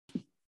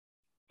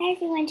Hi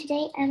everyone,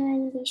 today I'm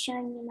going to be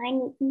showing you my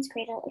Newton's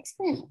Cradle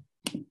experiment.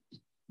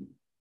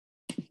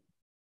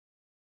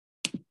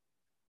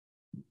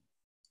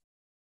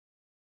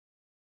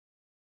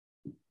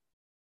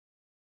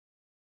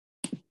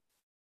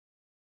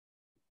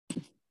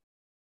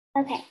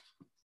 Okay,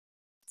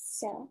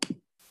 so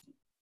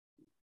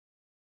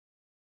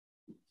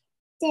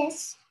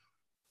this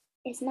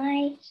is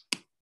my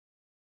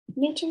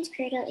Newton's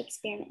Cradle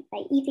experiment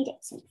by Evie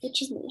Dixon,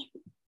 which is me.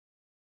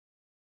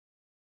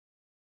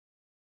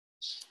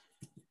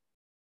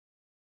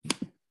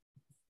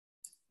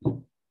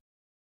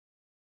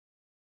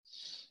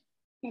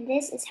 And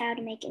this is how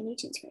to make a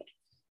Newton's Cradle.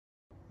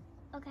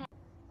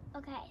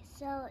 Okay,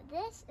 so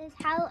this is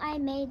how I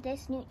made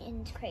this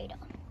Newton's Cradle.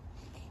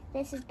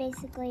 This is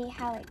basically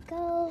how it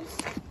goes.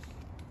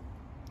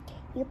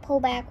 You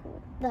pull back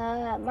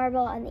the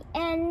marble on the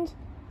end,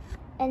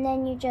 and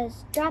then you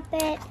just drop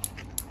it,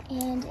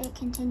 and it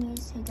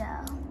continues to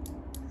go.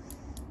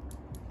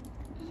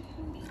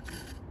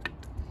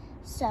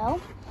 So,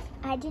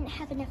 I didn't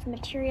have enough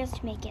materials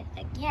to make it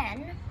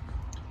again,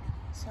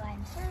 so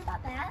I'm sorry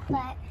about that,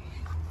 but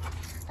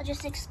I'll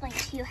just explain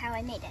to you how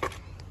I made it.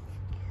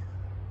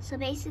 So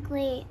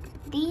basically,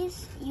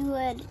 these you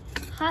would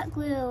hot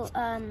glue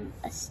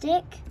a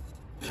stick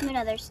to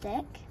another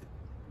stick,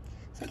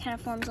 so it kind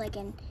of forms like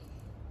a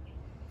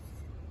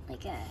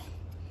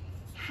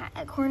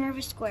corner of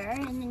a square,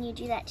 and then you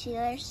do that to the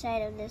other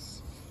side of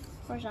this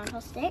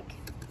horizontal stick,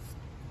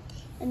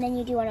 and then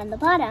you do one on the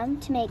bottom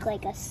to make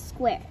like a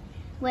square,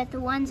 with the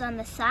ones on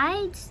the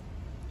sides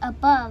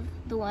above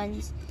the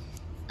ones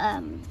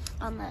on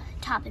the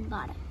top and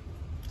bottom.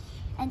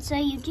 And so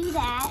you do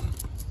that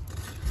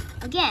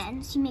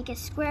again, so you make a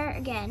square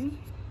again,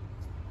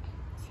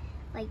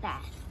 like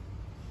that.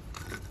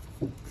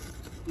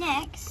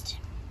 Next,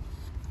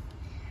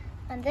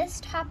 on this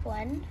top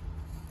one,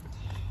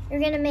 you're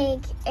gonna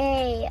make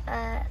a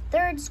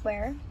third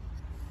square.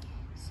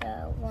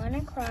 So one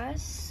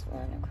across,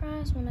 one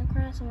across, one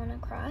across, and one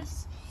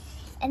across.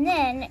 And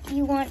then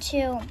you want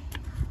to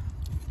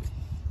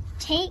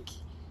take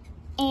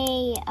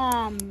a,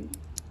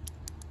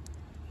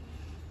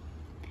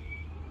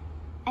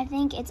 I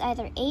think it's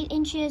either 8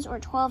 inches or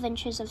 12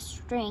 inches of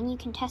string. You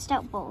can test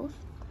out both.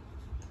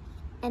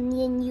 And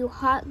then you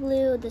hot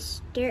glue the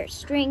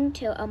string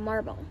to a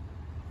marble.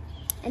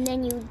 And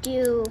then you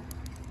do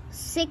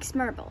 6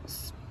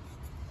 marbles.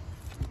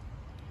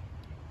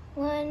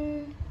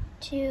 1,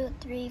 2,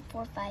 3,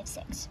 4, 5,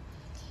 6.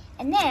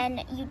 And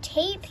then you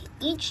tape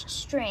each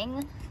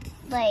string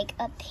like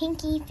a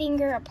pinky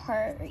finger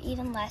apart, or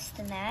even less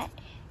than that.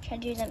 Try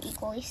to do them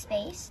equally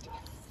spaced.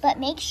 But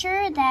make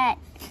sure that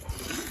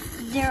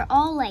they're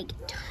all like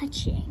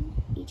touching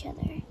each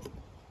other.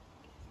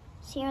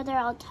 See how they're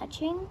all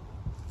touching?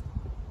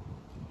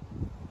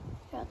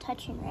 They're all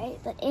touching, right?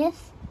 But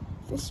if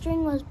the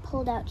string was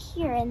pulled out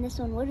here and this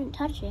one wasn't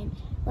touching,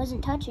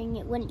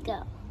 it wouldn't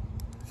go.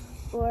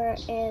 Or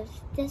if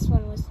this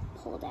one was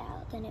pulled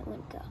out, then it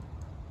wouldn't go.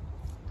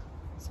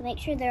 So make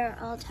sure they're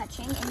all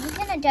touching, and you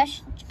can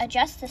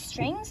adjust the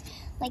strings.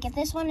 Like if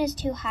this one is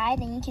too high,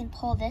 then you can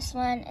pull this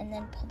one and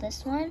then pull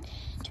this one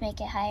to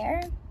make it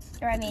higher.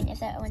 Or I mean, if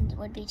that one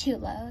would be too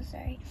low,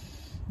 sorry.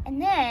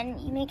 And then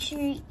you make sure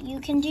you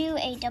can do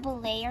a double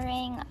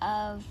layering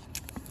of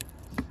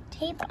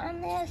tape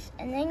on this,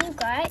 and then you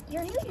got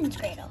your Newton's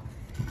Cradle.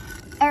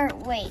 Or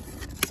wait,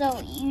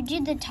 so you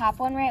did the top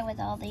one, right, with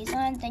all these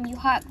on, then you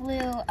hot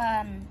glue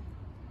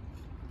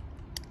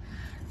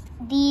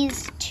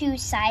these 2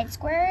 side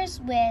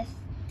squares with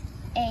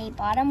a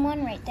bottom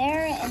one right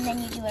there, and then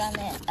you do it on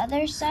the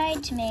other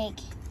side to make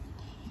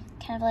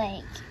kind of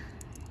like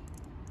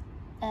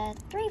a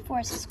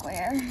 3/4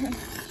 square.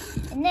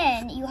 And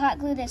then you hot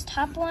glue this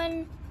top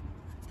one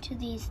to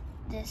this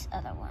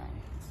other one,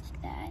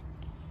 like that,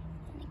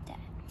 and like that,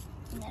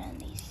 and then on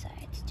these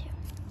sides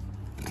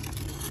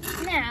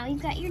too. Now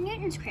you've got your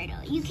Newton's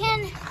Cradle. You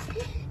can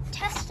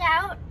test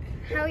out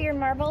how your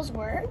marbles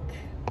work.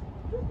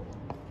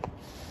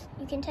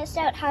 You can test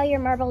out how your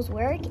marbles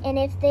work, and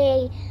if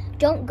they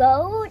don't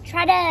go,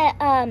 try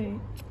to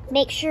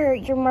make sure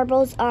your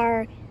marbles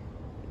are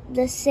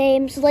the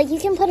same. So like you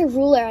can put a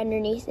ruler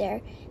underneath there,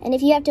 and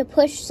if you have to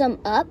push some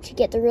up to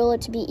get the ruler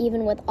to be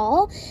even with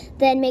all,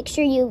 then make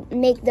sure you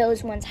make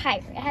those ones higher.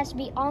 It has to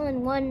be all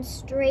in one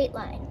straight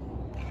line.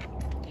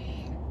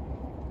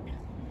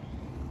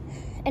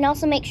 And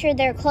also make sure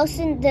they're close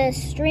in the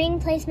string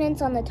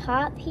placements on the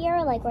top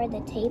here, like where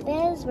the tape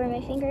is, where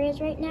my finger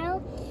is right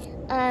now.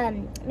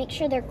 Make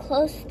sure they're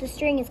close, the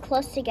string is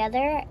close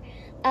together,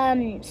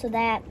 so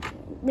that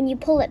when you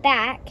pull it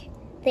back,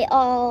 they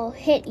all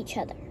hit each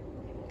other.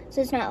 So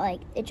it's not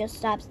like it just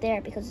stops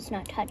there because it's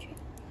not touching.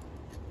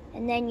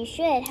 And then you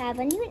should have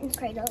a Newton's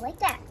Cradle like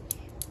that.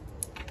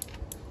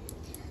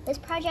 This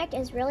project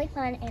is really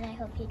fun, and I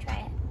hope you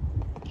try it.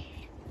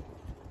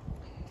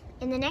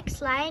 In the next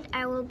slide,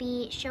 I will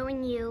be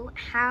showing you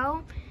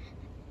how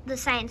the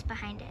science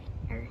behind it,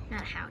 or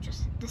not how,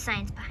 just the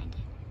science behind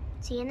it.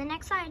 See you in the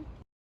next slide.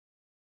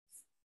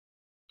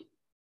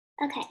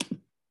 Okay,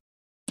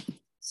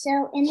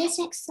 So in this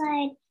next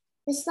slide,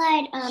 this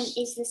slide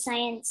is the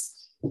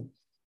science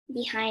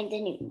behind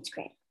the Newton's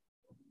cradle.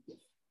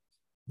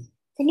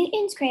 The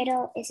Newton's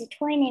cradle is a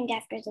toy named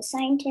after the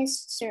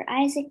scientist Sir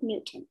Isaac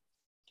Newton.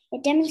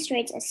 It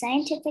demonstrates a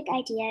scientific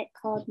idea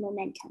called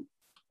momentum.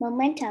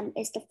 Momentum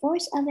is the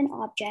force of an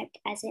object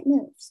as it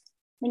moves.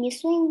 When you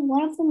swing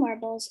one of the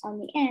marbles on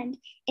the end,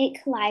 it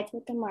collides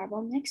with the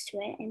marble next to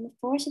it, and the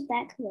force of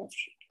that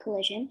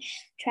collision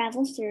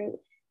travels through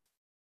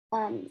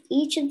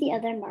each of the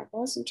other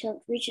marbles until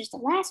it reaches the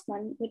last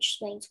one, which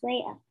swings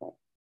way upward.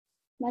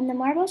 When the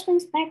marble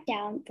swings back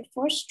down, the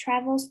force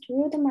travels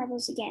through the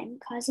marbles again,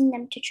 causing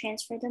them to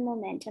transfer the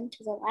momentum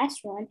to the last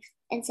one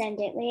and send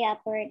it way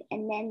upward,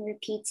 and then it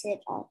repeats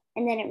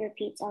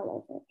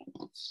all over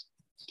again.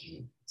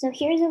 So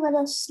here's a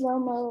little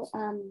slow-mo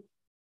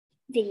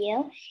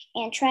video,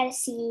 and try to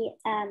see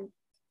how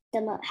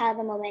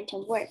the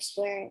momentum works,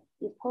 where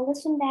you pull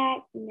this one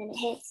back and then it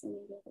hits and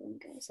the other one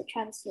goes. So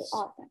try to see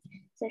all of them.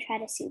 So try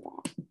to see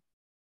that.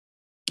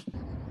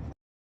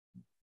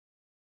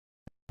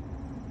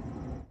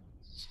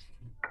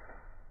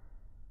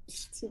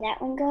 See,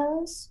 that one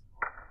goes,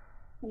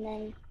 and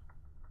then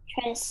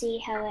try to see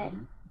how it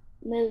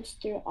moves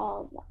through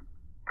all of them.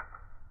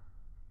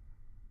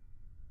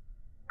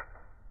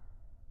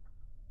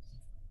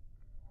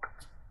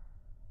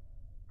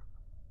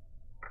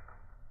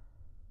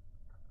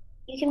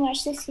 You can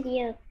watch this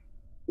video.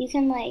 You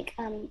can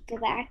go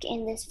back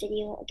in this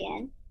video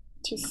again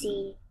to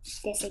see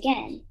this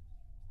again.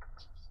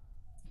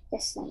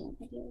 This slow-mo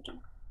video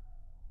again.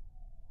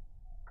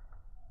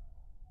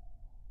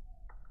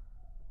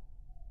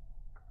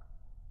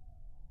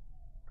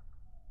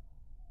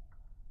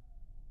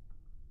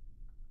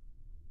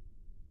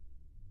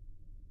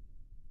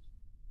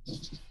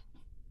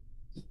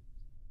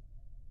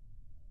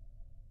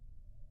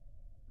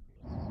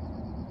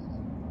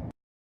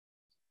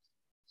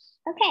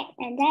 Okay,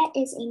 and that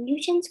is a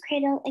Newton's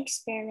cradle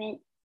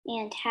experiment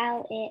and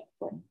how it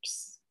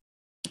works.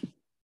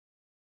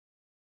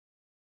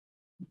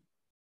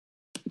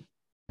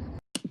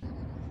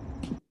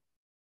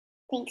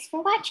 Thanks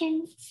for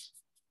watching.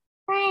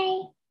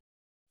 Bye.